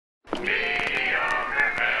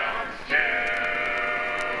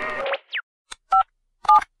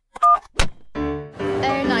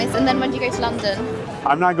then when do you go to London?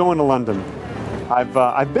 I'm not going to London.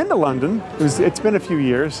 I've been to London. It's been a few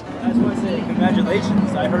years. I just want to say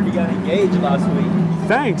congratulations. I heard you got engaged last week.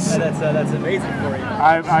 Thanks. That's amazing for you.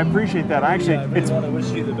 I appreciate that. I really want to wish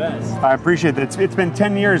you the best. I appreciate that. It's been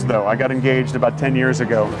 10 years though. I got engaged about 10 years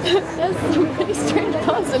ago. There's some pretty strange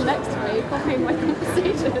person next to me copying my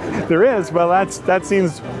conversation. There is. Well, that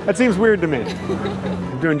seems weird to me.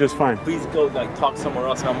 I'm doing just fine. Please go talk somewhere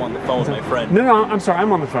else. I'm on the phone with my friend. No, I'm sorry.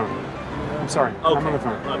 I'm on the phone. I'm sorry. Okay. I'm on the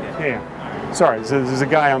phone. Okay. Yeah. Sorry. There's a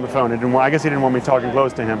guy on the phone. I guess he didn't want me talking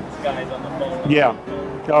close to him. This guy's on the phone. Yeah.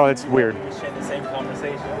 Oh, it's weird. We're sharing the same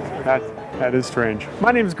conversation. That is strange.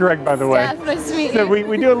 My name's Greg, by the way. Yeah, nice to meet So you.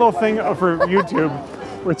 we do a little thing for YouTube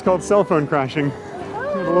where it's called cell phone crashing.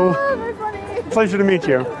 Oh, very funny. Pleasure to meet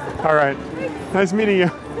you. All right. Nice meeting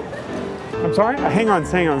you. I'm sorry? Hang on.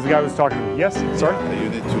 This guy was talking to me. Yes? Sorry? You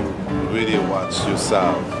need to really watch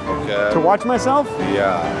yourself, okay? To watch myself?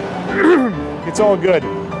 Yeah. It's all good.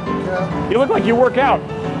 Yeah. You look like you work out.